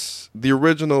 It's just, the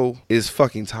original is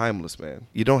fucking timeless, man.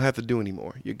 You don't have to do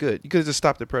anymore. You're good. You could have just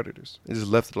stopped the Predators and just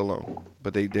left it alone.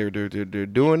 But they're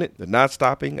doing it. They're not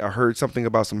stopping. I heard something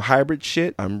about some hybrid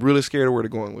shit. I'm really scared of where they're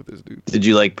going with this, dude. Did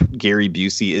you like Gary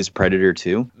Busey is Predator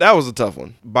 2? That was a tough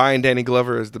one. Buying Danny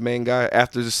Glover as the main guy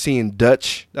after just seeing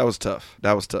Dutch, that was tough.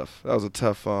 That was a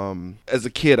tough, as a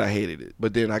kid, I hated it.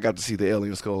 But then I got to see the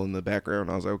alien skull in the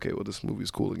background. I was like, okay, well, this movie's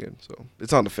cool again. So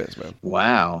it's on the fence, man.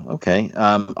 Wow. Okay.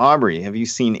 Aubrey, have you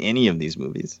seen any of these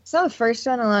movies? Saw the first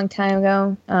one a long time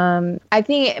ago. I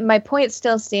think my point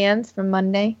still stands from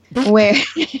Monday, where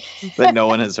that no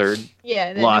one has heard.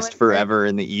 Yeah, lost forever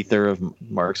in the ether of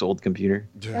Mark's old computer.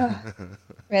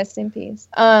 Rest in peace.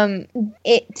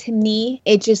 It, to me,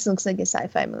 it just looks like a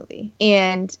sci-fi movie,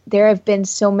 and there have been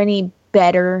so many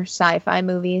better sci-fi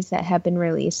movies that have been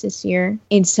released this year,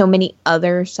 and so many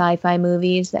other sci-fi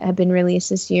movies that have been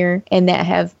released this year and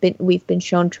that we've been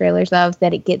shown trailers of,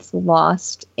 that it gets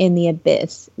lost in the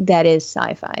abyss that is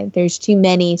sci-fi. There's too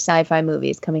many sci-fi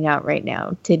movies coming out right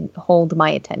now to hold my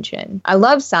attention. I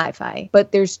love sci-fi,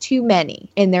 but there's too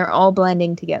many, and they're all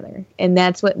blending together, and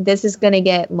that's what this is going to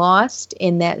get lost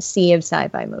in that sea of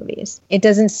sci-fi movies. It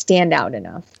doesn't stand out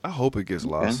enough. I hope it gets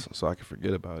lost so I can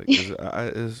forget about it,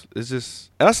 because it's just.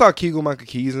 And I saw Keegan-Michael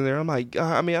Keys in there. I'm like,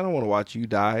 I mean, I don't want to watch you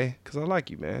die because I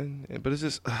like you, man. But it's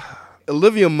just,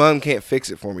 Olivia Munn can't fix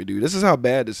it for me, dude. This is how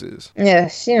bad this is. Yeah,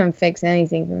 she don't fix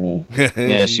anything for me.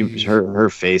 Yeah, her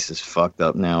face is fucked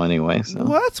up now anyway. So.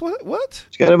 What?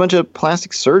 She got a bunch of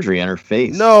plastic surgery on her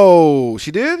face. No,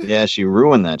 she did? Yeah, she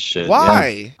ruined that shit. Why?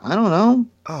 Yeah. I don't know.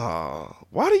 Oh,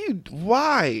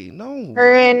 why? No.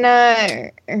 Her and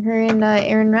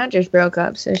Aaron Rodgers broke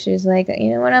up, so she's like, you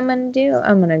know what I'm gonna do?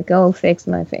 I'm gonna go fix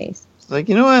my face. It's like,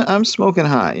 you know what? I'm smoking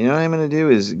hot. You know what I'm gonna do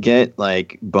is get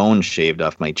like bone shaved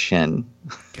off my chin.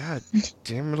 God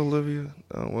damn it, Olivia.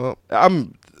 Oh, well,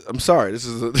 I'm sorry. This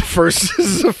is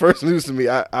the first news to me.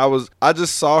 I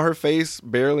just saw her face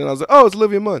barely, and I was like, oh, it's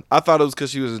Olivia Munn. I thought it was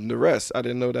because she was in the rest. I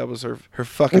didn't know that was her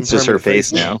fucking. It's just her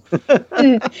face now.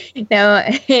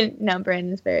 Now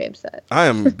Brandon's very upset. I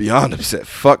am beyond upset.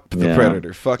 Fuck the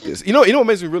Predator. Fuck this. You know what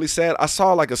makes me really sad? I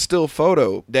saw like a still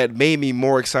photo that made me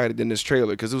more excited than this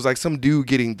trailer, because it was like some dude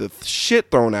getting the shit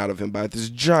thrown out of him by this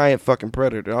giant fucking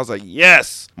predator. And I was like,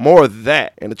 yes, more of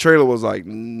that. And the trailer was like,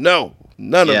 no.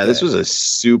 None of that. Yeah, this was a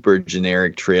super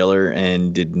generic trailer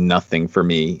and did nothing for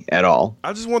me at all.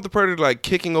 I just want the Predator like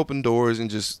kicking open doors and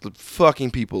just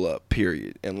fucking people up,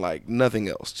 period. And like nothing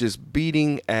else. Just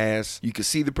beating ass. You can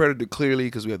see the Predator clearly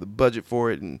because we have the budget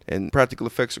for it and practical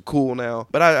effects are cool now.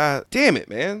 But I damn it,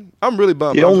 man. I'm really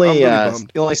bummed. The only, I'm really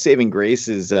bummed. the only saving grace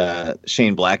is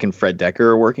Shane Black and Fred Dekker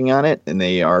are working on it, and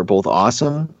they are both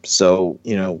awesome. So,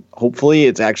 hopefully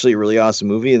it's actually a really awesome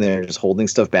movie and they're just holding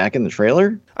stuff back in the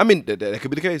trailer. I mean, that could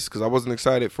be the case because I wasn't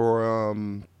excited for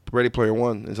Ready Player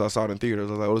One until I saw it in theaters.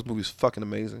 I was like, "Oh, this movie's fucking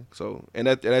amazing." So, and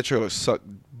that trailer sucked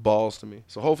balls to me.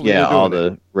 So hopefully, all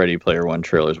the Ready Player One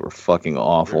trailers were fucking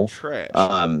awful. They're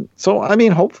trash. So I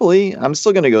mean, hopefully, I'm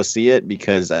still gonna go see it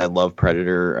because I love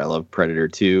Predator. I love Predator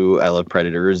 2. I love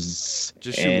Predators,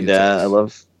 and I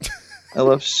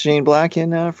love Shane Black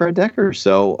and Fred Dekker.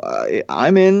 So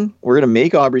I'm in. We're going to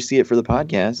make Aubrey see it for the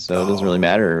podcast. So it doesn't really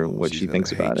matter what she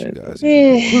thinks about it.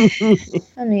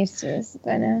 I'm used to this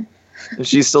by now.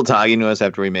 She's still talking to us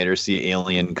after we made her see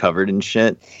Alien covered in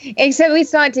shit. Except we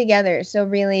saw it together. So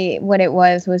really what it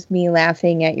was me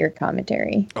laughing at your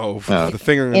commentary. The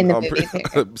finger in the movie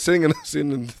theater. sitting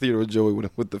in the theater with Joey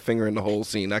with the finger in the hole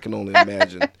scene. I can only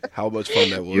imagine how much fun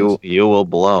that was. You will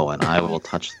blow and I will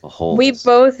touch the hole. We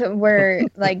both were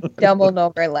like doubled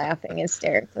over laughing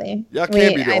hysterically. Y'all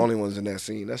can't be the only ones in that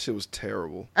scene. That shit was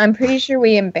terrible. I'm pretty sure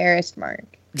we embarrassed Mark.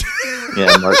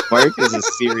 Yeah, Mark is a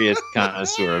serious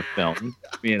connoisseur of film.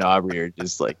 Me and Aubrey are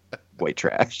just like white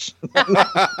trash.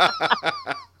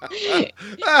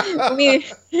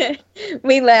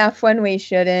 we laugh when we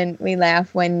shouldn't. We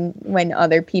laugh when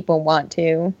other people want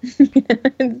to.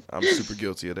 I'm super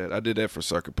guilty of that. I did that for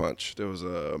Sucker Punch. There was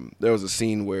a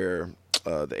scene where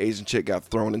the Asian chick got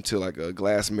thrown into like a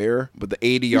glass mirror, but the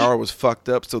ADR was fucked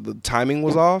up, so the timing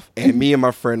was off. And me and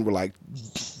my friend were like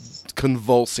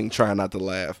convulsing, trying not to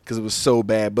laugh because it was so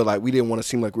bad. But like we didn't want to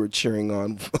seem like we were cheering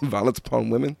on violence upon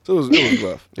women. So it was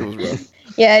rough. It was rough.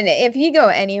 Yeah, and if you go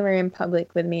anywhere in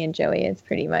public with me and Joey, it's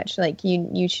pretty much like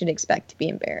you should expect to be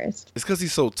embarrassed. It's because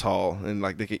he's so tall and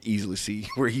like they could easily see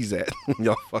where he's at.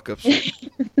 Y'all fuck up shit.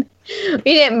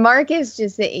 We didn't. Mark is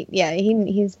just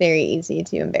he's very easy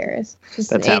to embarrass.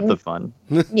 That's half the fun.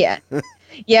 Yeah.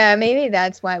 Yeah, maybe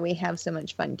that's why we have so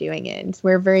much fun doing it.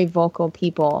 We're very vocal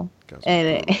people,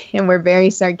 and we're very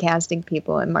sarcastic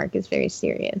people, and Mark is very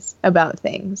serious about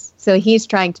things. So he's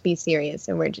trying to be serious,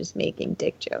 and we're just making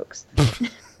dick jokes.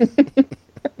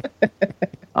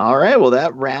 All right, well,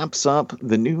 that wraps up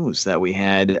the news that we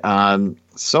had.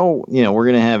 So, we're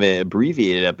going to have an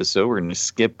abbreviated episode. We're going to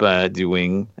skip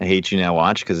doing I Hate You Now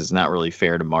Watch because it's not really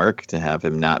fair to Mark to have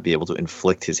him not be able to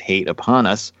inflict his hate upon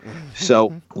us.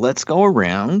 So let's go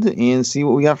around and see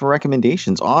what we got for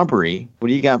recommendations. Aubrey, what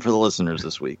do you got for the listeners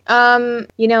this week? I've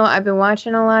been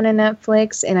watching a lot of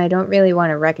Netflix, and I don't really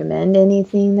want to recommend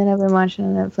anything that I've been watching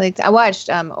on Netflix. I watched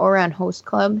Ouran Host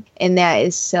Club, and that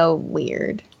is so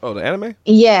weird. Oh, the anime?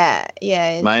 Yeah.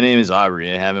 My name is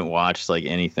Aubrey. I haven't watched like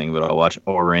anything, but I'll watch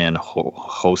Ouran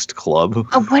Host Club.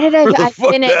 Oh, what did I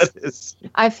finish?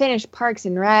 I finished Parks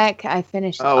and Rec. I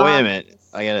finished. Oh, wait a minute.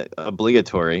 I got it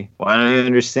obligatory. Why don't you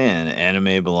understand?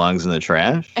 Anime belongs in the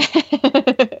trash.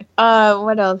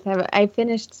 What else have I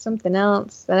finished? Something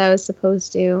else that I was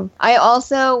supposed to. I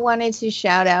also wanted to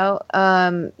shout out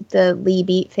the Lee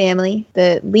Beat family,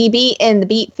 the Lee Beat and the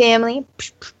Beat family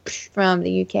from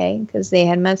the UK, because they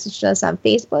had messaged us on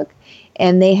Facebook.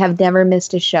 And they have never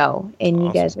missed a show, and awesome.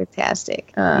 You guys are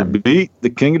fantastic. The Beat, the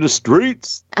king of the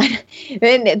streets.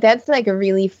 And that's like a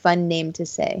really fun name to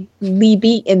say. Lee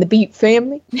Beat and the Beat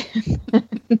family.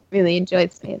 Really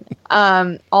enjoyed saying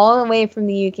that. All the way from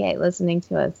the UK, listening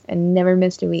to us, and never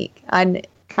missed a week.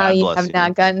 How you have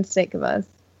not gotten sick of us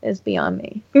is beyond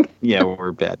me. Yeah,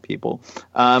 we're bad people.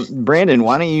 Brandon,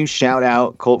 why don't you shout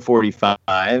out Colt 45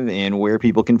 and where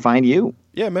people can find you?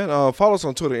 Yeah, man. Follow us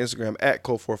on Twitter and Instagram at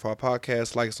Colt45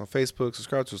 Podcast. Like us on Facebook.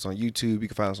 Subscribe to us on YouTube. You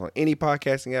can find us on any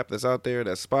podcasting app that's out there.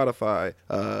 That's Spotify,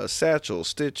 Satchel,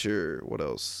 Stitcher, what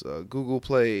else? Google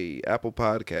Play, Apple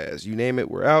Podcasts. You name it,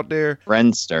 we're out there.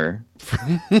 Friendster.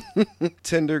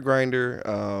 Tinder,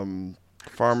 Grindr,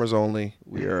 Farmers Only.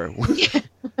 We are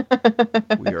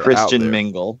Christian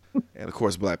Mingle. And of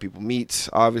course, Black People Meet,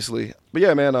 obviously. But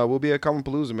yeah, man, we'll be at Common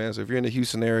Palooza, man. So if you're in the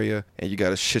Houston area and you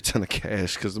got a shit ton of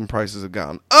cash because them prices have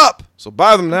gone up, so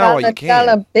buy them now while you can.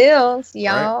 $1 bills,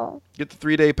 y'all. Right? Get the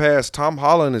 3-day pass. Tom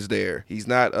Holland is there. He's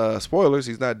not, spoilers,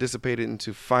 he's not dissipated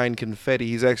into fine confetti.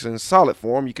 He's actually in solid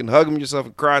form. You can hug him yourself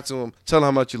and cry to him. Tell him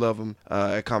how much you love him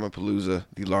at Common Palooza,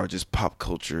 the largest pop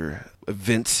culture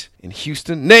event in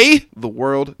Houston. Nay, the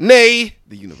world. Nay,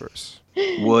 the universe.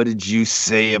 What did you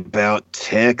say about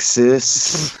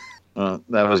Texas?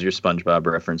 That was your SpongeBob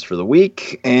reference for the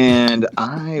week. And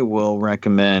I will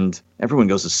recommend everyone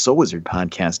goes to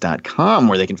SoWizardPodcast.com,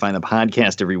 where they can find the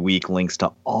podcast every week, links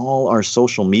to all our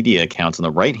social media accounts on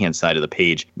the right-hand side of the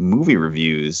page, movie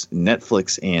reviews,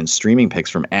 Netflix and streaming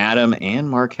picks from Adam and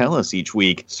Mark Ellis each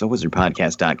week.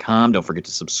 SoWizardPodcast.com. Don't forget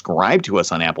to subscribe to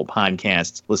us on Apple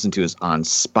Podcasts. Listen to us on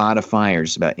Spotify or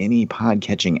just about any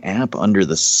podcatching app under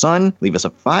the sun. Leave us a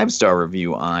 5-star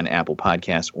review on Apple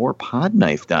Podcasts or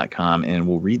Podknife.com, and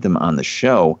we'll read them on the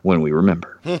show when we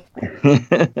remember.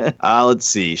 Let's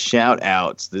see. Shout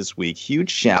outs this week. Huge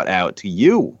shout out to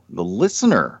you, the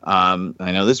listener. I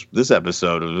know this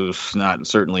episode was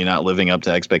certainly not living up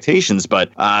to expectations,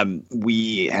 but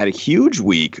we had a huge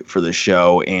week for the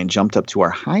show and jumped up to our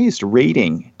highest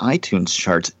rating iTunes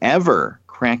charts ever,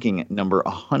 cracking number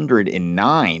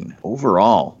 109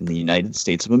 overall in the United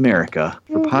States of America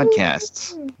for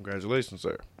podcasts. Congratulations,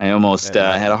 sir. I almost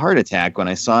had a heart attack when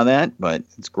I saw that, but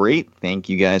it's great. Thank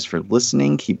you guys for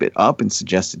listening. Keep it up and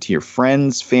suggest it to your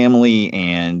friends, family,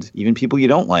 and even people you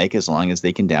don't like, as long as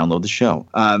they can download the show.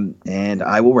 And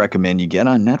I will recommend you get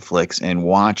on Netflix and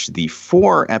watch the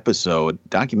 4-episode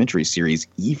documentary series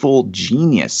Evil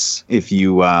Genius. If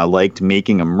you liked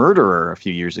Making a Murderer a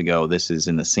few years ago, this is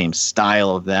in the same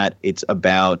style of that. It's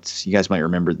about, you guys might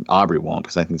remember, Aubrey won't,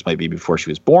 because I think this might be before she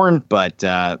was born, but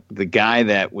the guy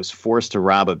that was forced to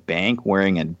rob a bank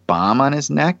wearing a bomb on his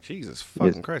neck. Jesus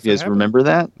fucking Christ. Do you guys remember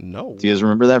that? No. Do you guys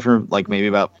remember that from like maybe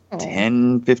about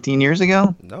 10, 15 years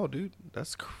ago? No, dude.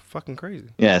 That's fucking crazy.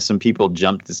 Yeah, some people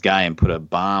jumped this guy and put a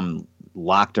bomb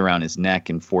locked around his neck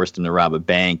and forced him to rob a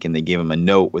bank, and they gave him a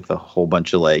note with a whole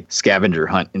bunch of like scavenger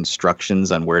hunt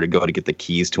instructions on where to go to get the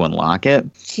keys to unlock it.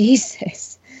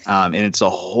 Jesus. And it's a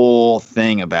whole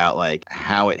thing about like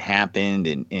how it happened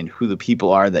and who the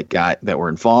people are that were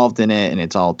involved in it, and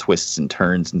it's all twists and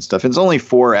turns and stuff. It's only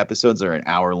 4 episodes that are an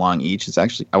hour long each. It's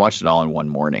actually, I watched it all in one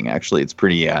morning. Actually, it's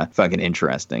pretty fucking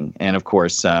interesting. And of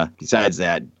course, besides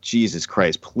that, Jesus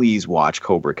Christ, please watch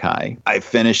Cobra Kai. I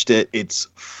finished it. It's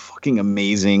fucking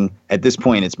amazing. At this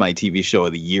point, it's my TV show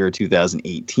of the year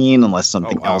 2018, unless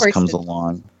something else comes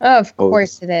along. Of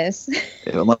course it is.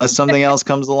 Unless something else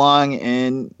comes along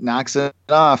and knocks it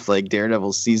off, like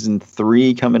Daredevil season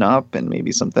 3 coming up and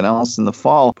maybe something else in the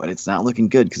fall. But it's not looking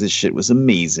good because this shit was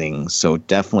amazing. So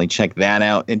definitely check that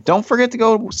out. And don't forget to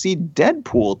go see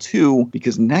Deadpool 2,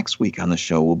 because next week on the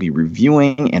show we'll be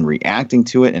reviewing and reacting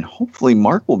to it. And hopefully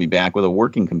Mark will be back with a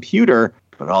working computer.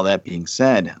 But all that being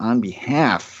said, on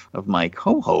behalf of my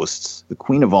co-hosts, the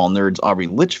queen of all nerds, Aubrey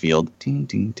Litchfield.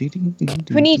 Konnichiwa,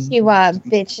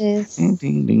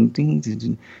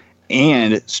 bitches.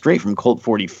 And straight from Colt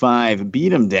 45,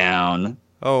 Beat 'em Down.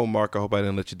 Oh, Mark, I hope I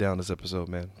didn't let you down this episode,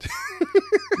 man.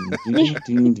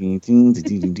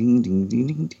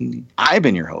 I've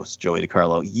been your host, Joey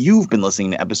DiCarlo. You've been listening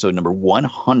to episode number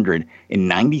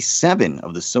 197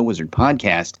 of the So Wizard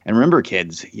podcast. And remember,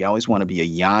 kids, you always want to be a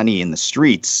Yanni in the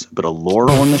streets, but a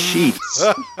Laurel in the sheets.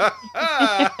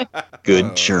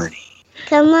 Good journey.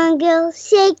 Come on, girl,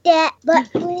 shake that butt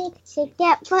with me. Shake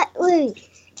that butt with me.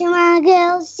 Come on,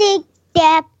 girl, shake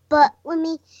that butt with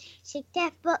me. Shake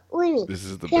that butt with me. This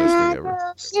is the best thing ever.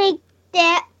 Girl, shake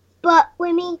that butt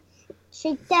with me.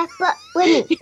 Shake that butt with me.